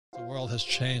The world has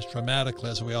changed dramatically,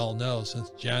 as we all know, since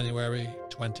January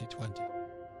 2020.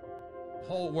 The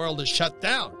whole world is shut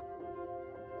down.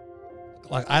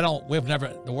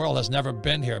 The world has never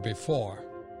been here before.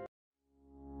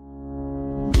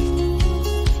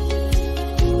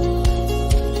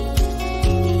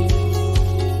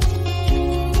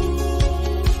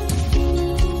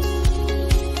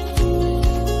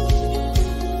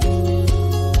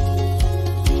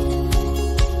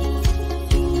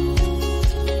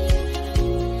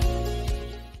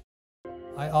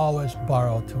 I always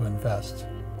borrow to invest.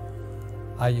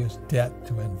 I use debt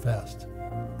to invest.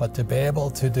 But to be able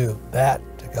to do that,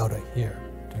 to go to here,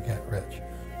 to get rich,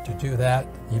 to do that,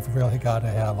 you've really got to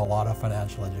have a lot of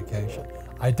financial education.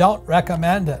 I don't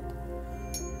recommend it,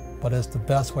 but it's the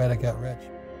best way to get rich.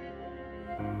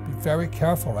 Be very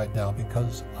careful right now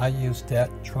because I use debt,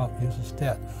 Trump uses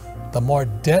debt. The more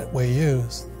debt we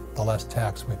use, the less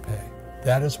tax we pay.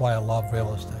 That is why I love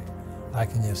real estate. I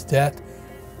can use debt,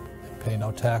 pay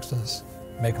no taxes,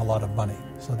 make a lot of money.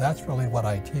 So that's really what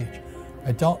I teach.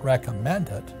 I don't recommend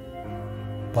it,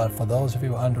 but for those of you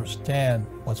who understand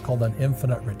what's called an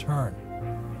infinite return,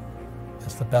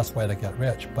 it's the best way to get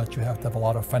rich, but you have to have a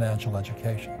lot of financial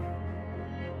education.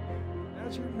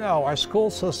 As you know, our school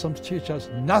systems teach us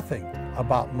nothing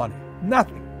about money.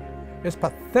 Nothing. It's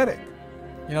pathetic.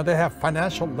 You know, they have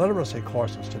financial literacy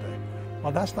courses today.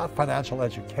 Well, that's not financial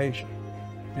education.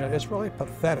 You know, it's really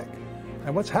pathetic.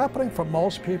 And what's happening for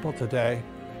most people today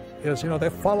is, you know, they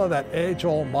follow that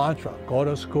age-old mantra, go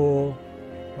to school.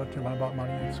 What do you learn about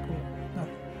money in school?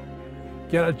 Nothing.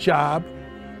 Get a job.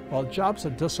 Well, jobs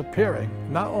are disappearing.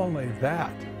 Not only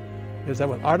that, is that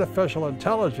with artificial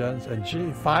intelligence and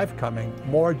G5 coming,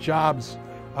 more jobs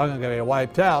are going to get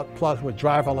wiped out, plus with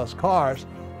driverless cars,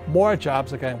 more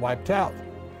jobs are getting wiped out.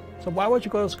 So why would you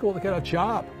go to school to get a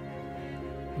job?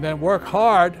 And then work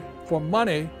hard for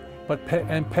money, but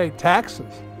pay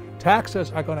taxes.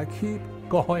 Taxes are going to keep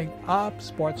going up,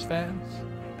 sports fans.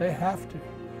 They have to.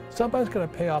 Somebody's going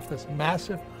to pay off this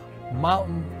massive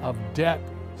mountain of debt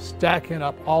stacking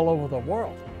up all over the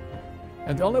world.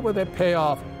 And the only way they pay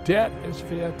off debt is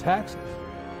via taxes.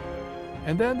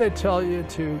 And then they tell you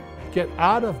to get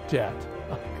out of debt.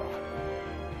 Oh,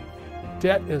 God.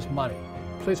 Debt is money.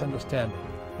 Please understand me.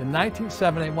 In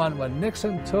 1971, when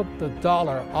Nixon took the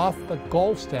dollar off the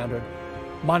gold standard,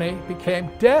 money became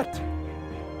debt.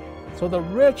 So the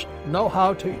rich know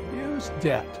how to use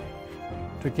debt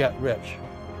to get rich.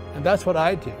 And that's what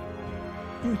I do.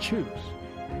 You choose.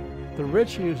 The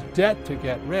rich use debt to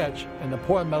get rich, and the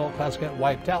poor and middle class get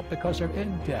wiped out because they're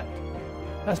in debt.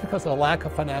 That's because of the lack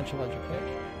of financial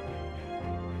education.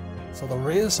 So the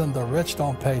reason the rich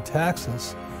don't pay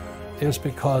taxes is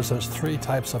because there's three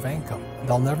types of income.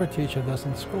 They'll never teach you this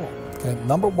in school. Okay,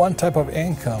 number one type of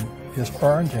income is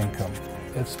earned income.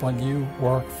 It's when you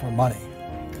work for money.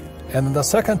 And then the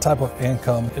second type of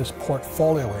income is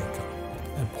portfolio income.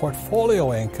 And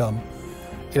portfolio income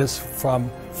is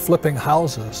from flipping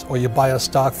houses, or you buy a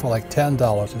stock for like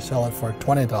 $10, you sell it for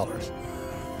 $20.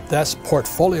 That's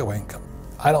portfolio income.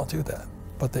 I don't do that.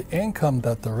 But the income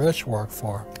that the rich work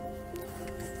for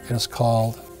is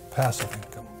called passive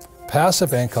income.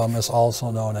 Passive income is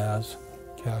also known as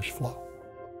cash flow.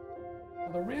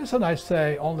 The reason I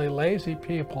say only lazy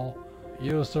people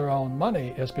use their own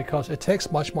money is because it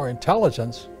takes much more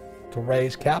intelligence to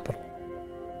raise capital.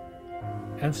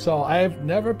 And so I've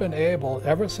never been able,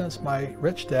 ever since my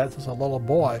rich dad as a little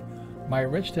boy, my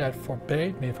rich dad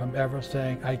forbade me from ever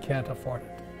saying, I can't afford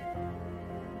it.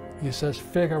 He says,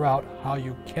 figure out how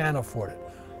you can afford it.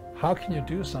 How can you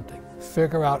do something?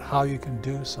 Figure out how you can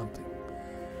do something.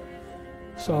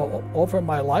 So over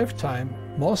my lifetime,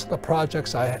 most of the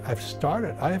projects I've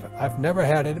started, I've never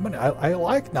had any money. I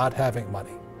like not having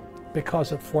money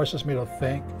because it forces me to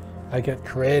think. I get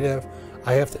creative.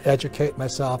 I have to educate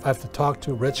myself. I have to talk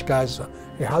to rich guys.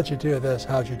 Hey, how'd you do this?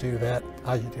 How'd you do that?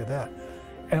 How'd you do that?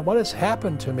 And what has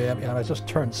happened to me, I just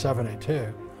turned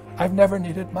 72, I've never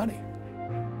needed money.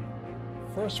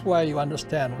 First way you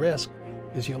understand risk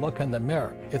is you look in the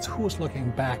mirror. It's who's looking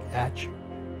back at you.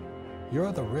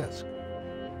 You're the risk,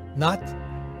 not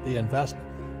the investment.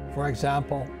 For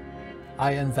example,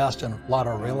 I invest in a lot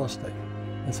of real estate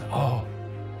and say, oh,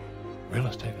 real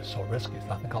estate is so risky, it's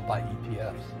nothing, I'll buy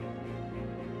ETFs.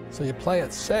 So you play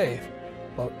it safe,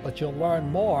 but you'll learn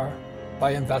more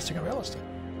by investing in real estate,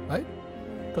 right?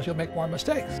 Because you'll make more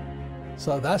mistakes.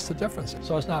 So that's the difference.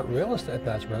 So it's not real estate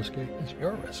that's risky, it's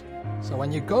your risk. So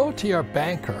when you go to your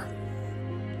banker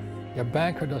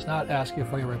does not ask you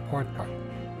for your report card.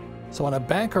 So when a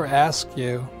banker asks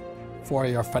you for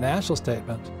your financial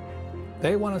statement,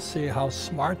 they want to see how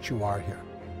smart you are here.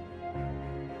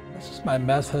 This is my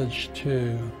message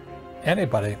to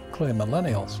anybody, including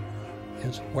millennials,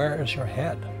 is where is your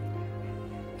head?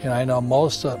 You know, I know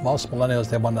most millennials,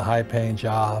 they want a high-paying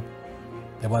job.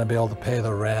 They want to be able to pay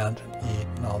the rent and eat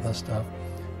and all this stuff.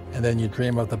 And then you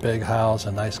dream of the big house,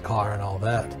 a nice car and all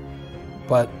that.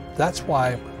 But that's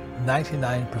why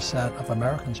 99% of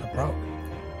Americans are broke,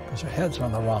 because their heads are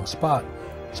in the wrong spot.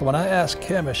 So when I asked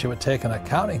Kim if she would take an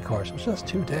accounting course, it was just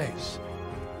 2 days.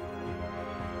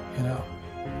 You know,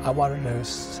 I wanted to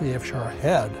see if her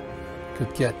head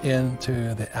could get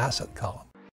into the asset column.